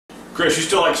Chris, you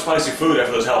still like spicy food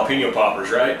after those jalapeno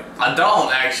poppers, right? I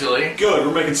don't, actually. Good,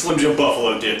 we're making Slim Jim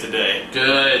buffalo dip today.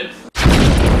 Good.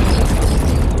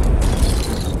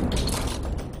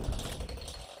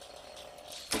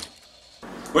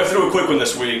 We have to do a quick one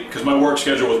this week because my work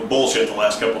schedule was bullshit the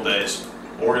last couple days.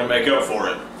 But we're going to make up for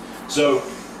it. So,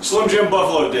 Slim Jim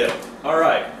buffalo dip.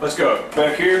 Alright, let's go.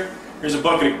 Back here, here's a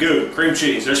bucket of goo. Cream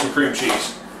cheese. There's some cream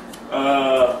cheese.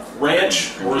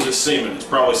 Ranch, or is it semen? It's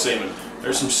probably semen.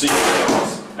 There's some semen.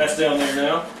 That's down there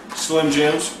now. Slim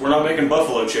Jims. We're not making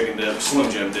buffalo chicken dip.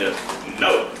 Slim Jim dip.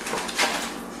 No.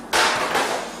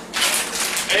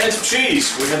 And some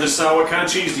cheese. We had to decide what kind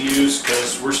of cheese to use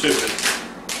because we're stupid.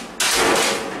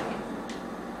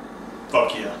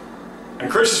 Fuck yeah.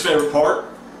 And Chris's favorite part,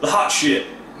 the hot shit.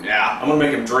 Yeah. I'm gonna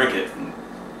make him drink it.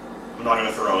 I'm not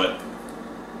gonna throw it.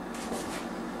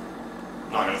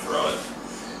 I'm not gonna throw it.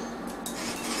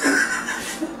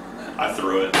 I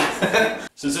threw it.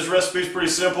 Since this recipe's pretty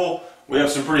simple, we have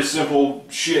some pretty simple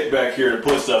shit back here to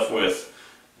put stuff with.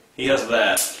 He has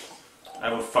that. I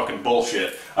have a fucking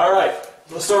bullshit. Alright,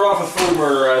 let's start off with food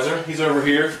murderizer. He's over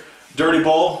here. Dirty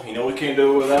bowl. You know we can't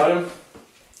do it without him.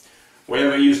 We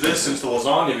haven't used this since the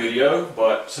lasagna video,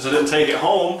 but since I didn't take it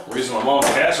home, we're using my mom's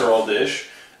casserole dish.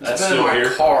 That's still here. It's been in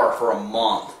my car for a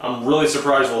month. I'm really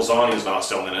surprised lasagna's not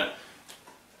still in it.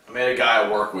 I made a guy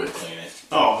I work with clean it.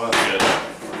 Oh, that's good.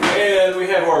 And we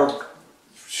have our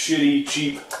shitty,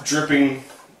 cheap, dripping...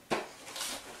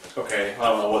 Okay, I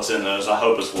don't know what's in those. I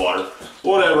hope it's water.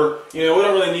 Whatever. You know, we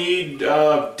don't really need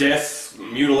death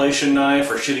mutilation knife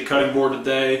or shitty cutting board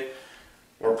today.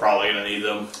 We're probably going to need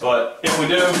them. But if we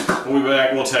do, we'll be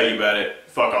back. We'll tell you about it.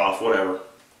 Fuck off. Whatever.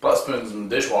 Butt spoons in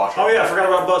the dishwasher. Oh yeah, I forgot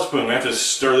about butt spoon. We have to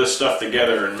stir this stuff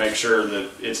together and make sure that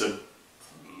it's a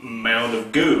mound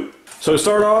of goo. So to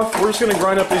start off, we're just going to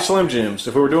grind up these Slim Jims.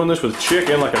 If we were doing this with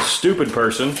chicken like a stupid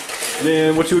person,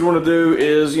 then what you would want to do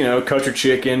is, you know, cut your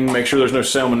chicken, make sure there's no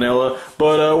salmonella.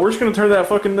 But we're just going to turn that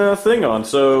fucking thing on.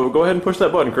 So go ahead and push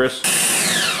that button, Chris.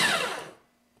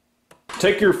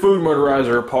 Take your food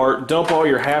murderizer apart, dump all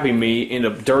your happy meat in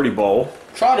a dirty bowl.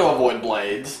 Try to avoid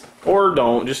blades. Or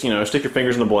don't, just, you know, stick your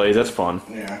fingers in the blades, that's fun.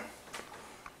 Yeah.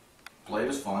 Blade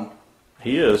is fun.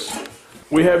 He is.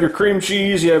 We have your cream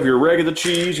cheese, you have your regular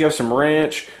cheese, you have some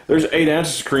ranch. There's 8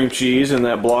 ounces of cream cheese in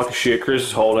that block of shit Chris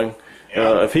is holding.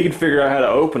 Yeah. If he can figure out how to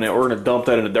open it, we're going to dump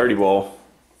that in a dirty bowl.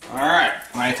 Alright,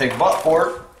 now you take butt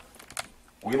fork.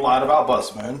 We lied about butt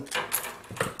spoon.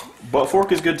 Butt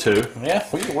fork is good too. Yeah,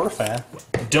 we're a fan.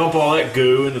 Dump all that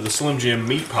goo into the Slim Jim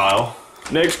meat pile.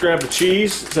 Next, grab the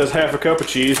cheese. It says half a cup of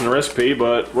cheese in the recipe,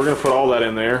 but we're going to put all that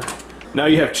in there. Now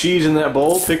you have cheese in that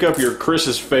bowl. Pick up your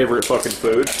Chris's favorite fucking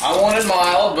food. I wanted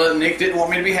mild, but Nick didn't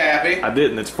want me to be happy. I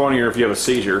didn't. It's funnier if you have a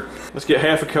seizure. Let's get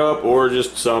half a cup or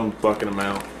just some fucking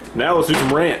amount. Now let's do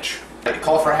some ranch.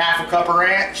 Call for half a cup of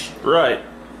ranch? Right.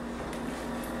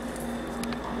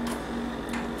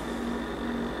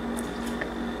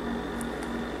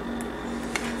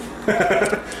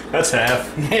 That's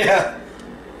half. Yeah.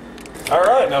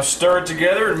 Alright, now stir it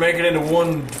together and make it into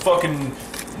one fucking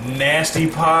nasty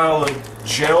pile of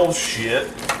gel shit.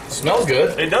 Smells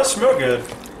good. It does smell good.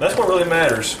 That's what really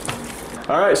matters.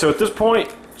 Alright, so at this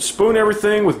point, spoon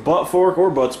everything with butt fork or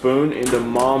butt spoon into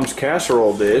Mom's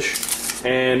casserole dish.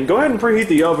 And go ahead and preheat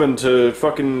the oven to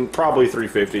fucking probably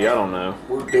 350, I don't know.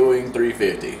 We're doing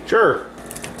 350. Sure.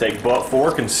 Take butt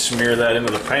fork and smear that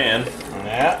into the pan.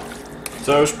 Yeah.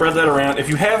 So spread that around. If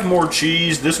you have more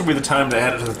cheese, this will be the time to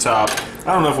add it to the top.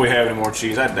 I don't know if we have any more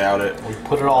cheese. I doubt it. We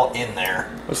put it all in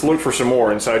there. Let's look for some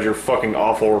more inside your fucking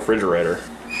awful refrigerator.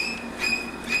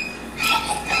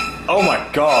 Oh my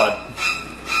god.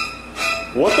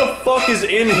 What the fuck is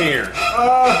in here?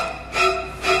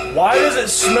 Why does it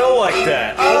smell like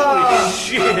that? Holy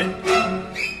shit.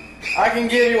 I can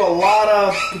give you a lot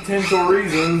of potential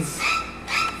reasons.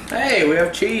 Hey, we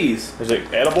have cheese. Is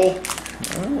it edible?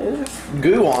 There's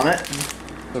goo on it.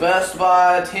 Best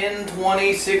by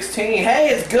 10/20/16. Hey,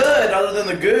 it's good other than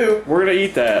the goo. We're gonna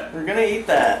eat that. We're gonna eat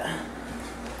that.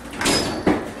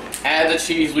 Add the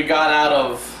cheese we got out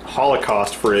of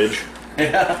Holocaust fridge.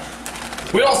 Yeah.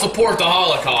 We don't support the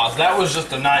Holocaust. That was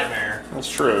just a nightmare. That's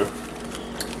true.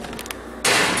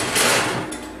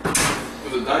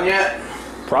 Is it done yet?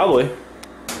 Probably.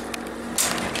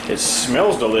 It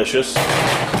smells delicious.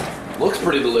 Looks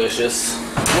pretty delicious.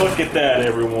 Look at that,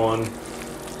 everyone.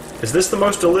 Is this the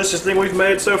most delicious thing we've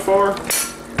made so far?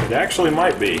 It actually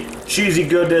might be. Cheesy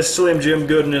goodness, Slim Jim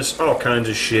goodness, all kinds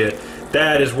of shit.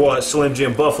 That is what Slim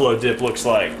Jim buffalo dip looks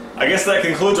like. I guess that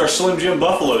concludes our Slim Jim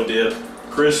buffalo dip.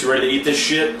 Chris, you ready to eat this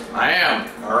shit? I am.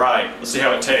 Alright, let's see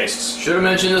how it tastes. Should have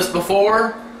mentioned this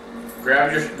before.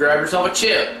 Grab yourself a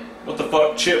chip. What the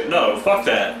fuck? Chip? No, fuck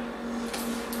that.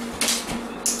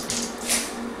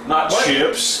 Not What?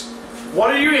 chips.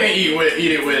 What are you gonna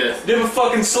eat it with? They have a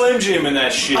fucking Slim Jim in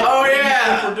that shit. Oh, What do you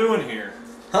yeah. think we're doing here?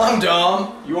 I'm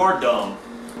dumb. You are dumb.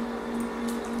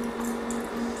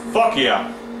 Fuck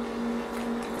yeah.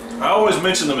 I always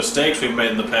mention the mistakes we've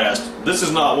made in the past. This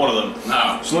is not one of them.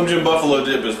 No. Slim Jim Buffalo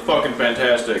Dip is fucking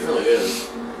fantastic. It really is.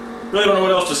 Really don't know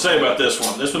what else to say about this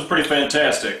one. This one's pretty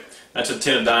fantastic. That's a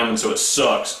 10 of diamonds, so it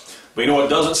sucks. But you know what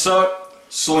doesn't suck?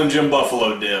 Slim Jim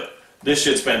Buffalo Dip. This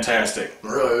shit's fantastic. It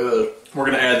really is. We're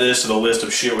gonna add this to the list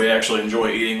of shit we actually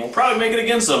enjoy eating. We'll probably make it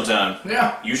again sometime.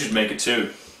 Yeah. You should make it too.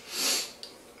 If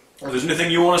there's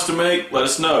anything you want us to make, let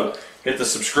us know. Hit the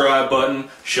subscribe button.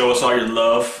 Show us all your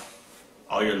love.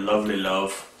 All your lovely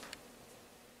love.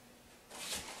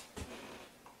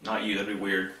 Not you, that'd be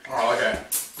weird. Oh, okay.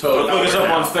 Look Totally. us up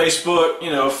on Facebook, you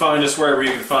know, find us wherever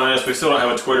you can find us. We still don't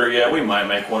have a Twitter yet. We might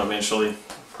make one eventually.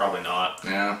 Probably not.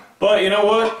 Yeah. But you know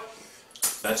what?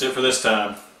 That's it for this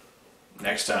time.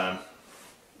 Next time,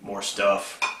 more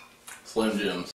stuff. Slim Jims.